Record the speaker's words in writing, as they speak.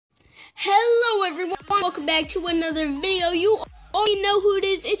Hello everyone, welcome back to another video. You already know who it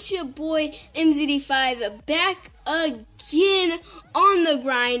is. It's your boy MZD5 back again on the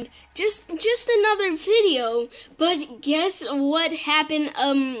grind. Just another video. But guess what happened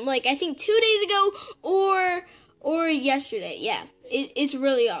I think 2 days ago or yesterday. Yeah. It's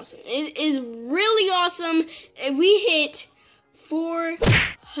really awesome. It is really awesome. We hit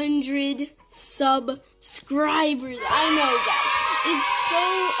 400 subscribers. I know, guys. It's so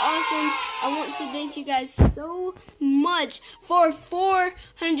awesome. I want to thank you guys so much for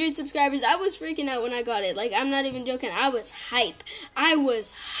 400 subscribers. I was freaking out when I got it. Like, I'm not even joking. I was hype.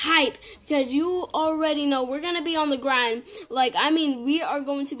 Because you already know we're going to be on the grind. We are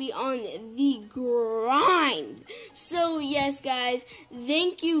going to be on the grind. So, yes, guys.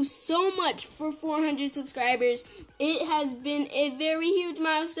 Thank you so much for 400 subscribers. It has been a very huge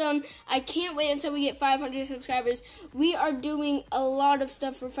milestone. I can't wait until we get 500 subscribers. We are doing a lot of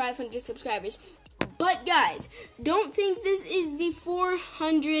stuff for 500 subscribers. But guys, don't think this is the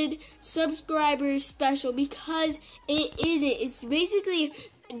 400 subscribers special, because it isn't. It's basically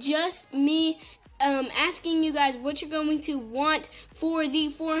just me asking you guys what you're going to want for the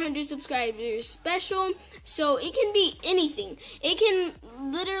 400 subscribers special. So it can be anything. It can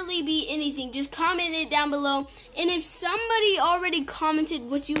literally be anything. Just comment it down below. And if somebody already commented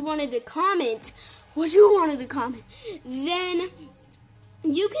what you wanted to comment, then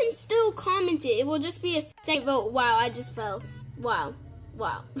you can still comment it. It will just be a second vote. Wow, I just fell. Wow.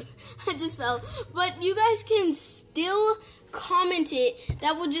 I just fell. But you guys can still comment it.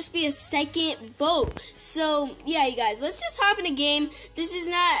 That will just be a second vote. So, yeah, you guys, let's just hop in a game. This is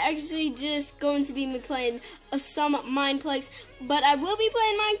not actually just going to be me playing some Mineplex, but I will be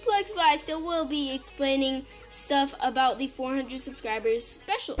playing Mineplex, but I still will be explaining stuff about the 400 subscribers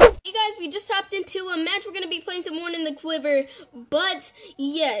special. Hey guys, we just hopped into a match. We're going to be playing some Worn in the Quiver, but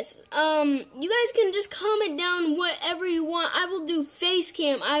yes, you guys can just comment down whatever you want. I will do face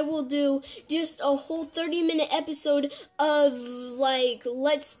cam. I will do just a whole 30-minute episode of a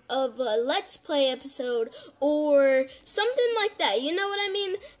let's play episode or something like that. You know what I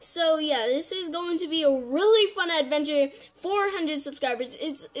mean? So yeah, this is going to be a really fun adventure. 400 subscribers.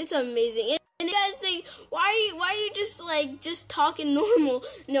 It's amazing. And you guys think, why are you just talking normal?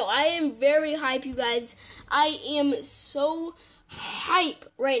 No, I am very hype, you guys. I am so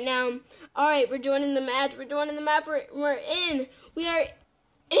hype right now. Alright, we're joining the match. We're joining the map. We're in. We are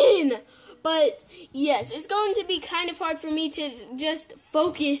in. But yes, it's going to be kind of hard for me to just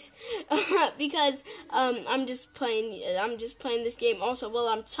focus because I'm just playing this game also while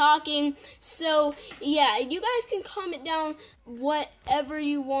I'm talking. So yeah, you guys can comment down whatever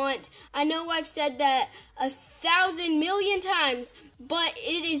you want. I know I've said that 1,000 million times, but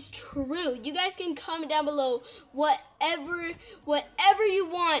it is true. You guys can comment down below whatever you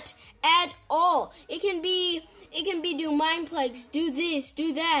want at all. It can be do Mineplex, do this,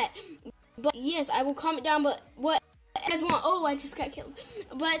 do that. But yes, I will comment down, but what you guys want. Oh, I just got killed.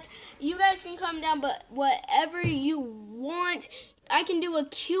 But you guys can comment down, but whatever you want. I can do a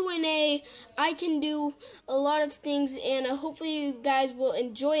Q&A. I can do a lot of things, and hopefully you guys will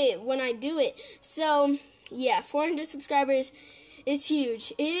enjoy it when I do it. So, yeah, 400 subscribers is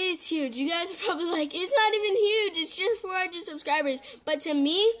huge. It is huge. You guys are probably like, it's not even huge. It's just 400 subscribers. But to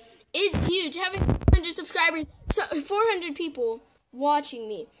me, it's huge. Having 400 subscribers, 400 people watching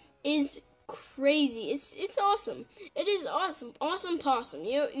me is crazy. It's awesome. It is awesome. Awesome possum.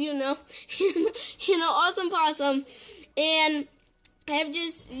 You know awesome possum. And I have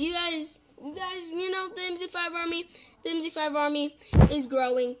you guys the MZ5 army. The MZ5 army is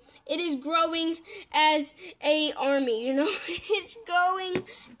growing. It is growing as a army, It's growing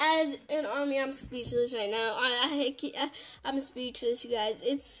as an army. I'm speechless right now. I'm speechless, you guys.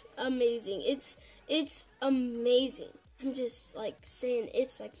 It's amazing. It's amazing. I'm just saying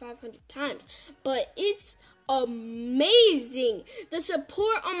it's 500 times, but it's amazing. The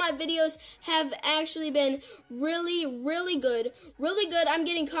support on my videos have actually been really, really good. Really good. I'm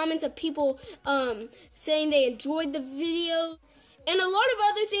getting comments of people saying they enjoyed the video, and a lot of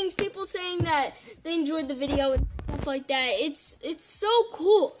other things, people saying that they enjoyed the video and stuff like that. It's so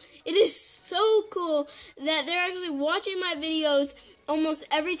cool. It is so cool that they're actually watching my videos. Almost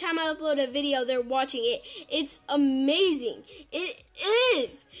every time I upload a video, they're watching it. It's amazing. It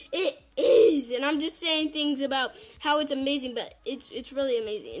is. And I'm just saying things about how it's amazing, but it's really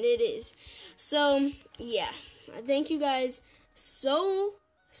amazing, and it is. So, yeah. Thank you guys so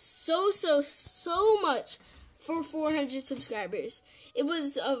much for 400 subscribers. It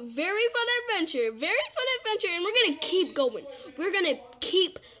was a very fun adventure, and we're going to keep going. We're going to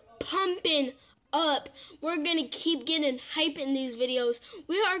keep pumping up. We're going to keep getting hype in these videos.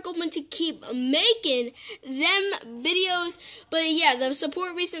 We are going to keep making them videos. But yeah, the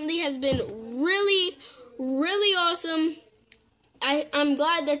support recently has been really, really awesome. I'm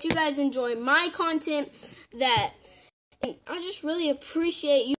glad that you guys enjoy my content. And I just really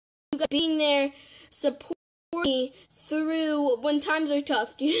appreciate you guys being there, supporting me through when times are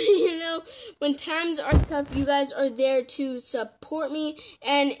tough. You know, when times are tough, you guys are there to support me,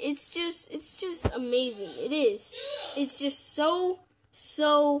 and it's just amazing. It is. It's just so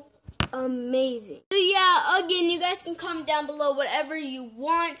amazing. So yeah, again, you guys can comment down below whatever you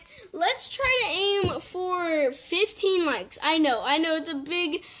want. Let's try to aim for 15 likes. I know it's a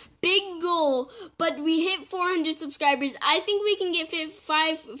big goal, but we hit 400 subscribers. I think we can get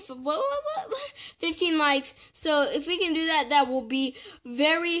 15 likes. So if we can do that, that will be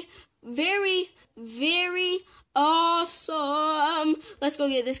very, very, very awesome. Let's go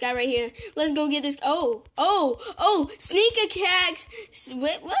get this guy right here. Let's go get this. Oh, sneak attacks.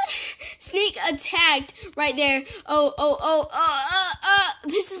 Wait, what? Sneak attacked right there.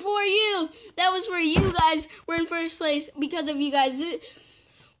 This is for you. That was for you guys. We're in first place because of you guys.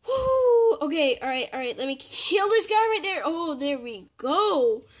 Woo. Okay, all right. Let me kill this guy right there. Oh, there we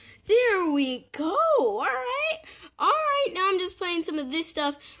go. All right. Now I'm just playing some of this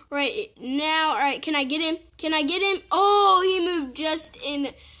stuff right now. All right, can I get him? Oh, he moved just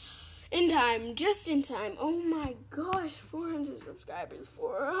in time. Oh my gosh, 400 subscribers.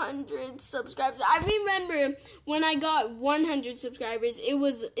 I remember when I got 100 subscribers. It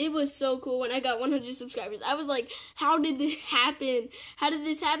was so cool when I got 100 subscribers. I was like, how did this happen?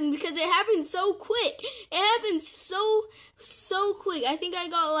 Because it happened so quick. It happened so quick. I think I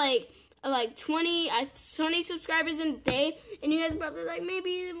got like 20 subscribers in a day, and you guys are probably like,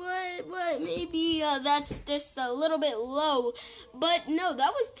 maybe that's just a little bit low. But no,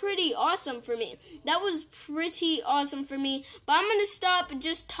 that was pretty awesome for me. But I'm gonna stop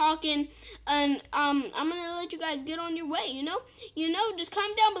just talking, and I'm gonna let you guys get on your way. You know, just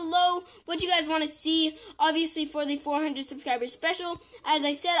comment down below what you guys want to see. Obviously, for the 400 subscribers special, as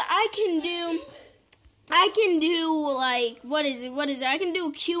I said, I can do like, what is it? I can do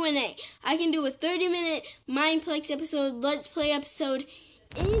a Q&A. I can do a 30-minute Mineplex episode, Let's Play episode.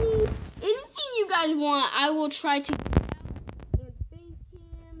 Anything you guys want, I will try to do. And face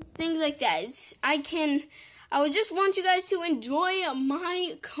cams, things like that. I would just want you guys to enjoy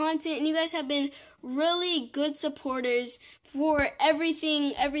my content, and you guys have been really good supporters for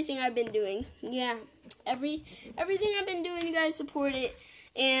everything I've been doing. Yeah, everything I've been doing, you guys support it.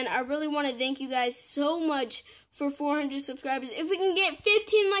 And I really want to thank you guys so much for 400 subscribers. If we can get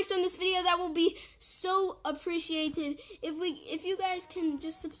 15 likes on this video, that will be so appreciated. If you guys can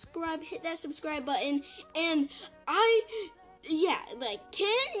just subscribe, hit that subscribe button, and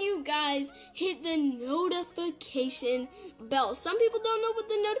can you guys hit the notification bell? Some people don't know what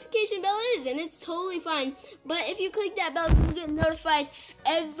the notification bell is, and it's totally fine. But if you click that bell, you'll get notified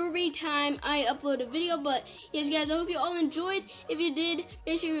every time I upload a video. But yes, guys, I hope you all enjoyed. If you did,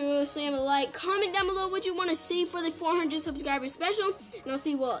 make sure you slam a like. Comment down below what you want to see for the 400 subscribers special, and I'll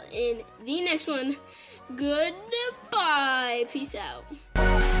see you all in the next one. Goodbye. Peace out.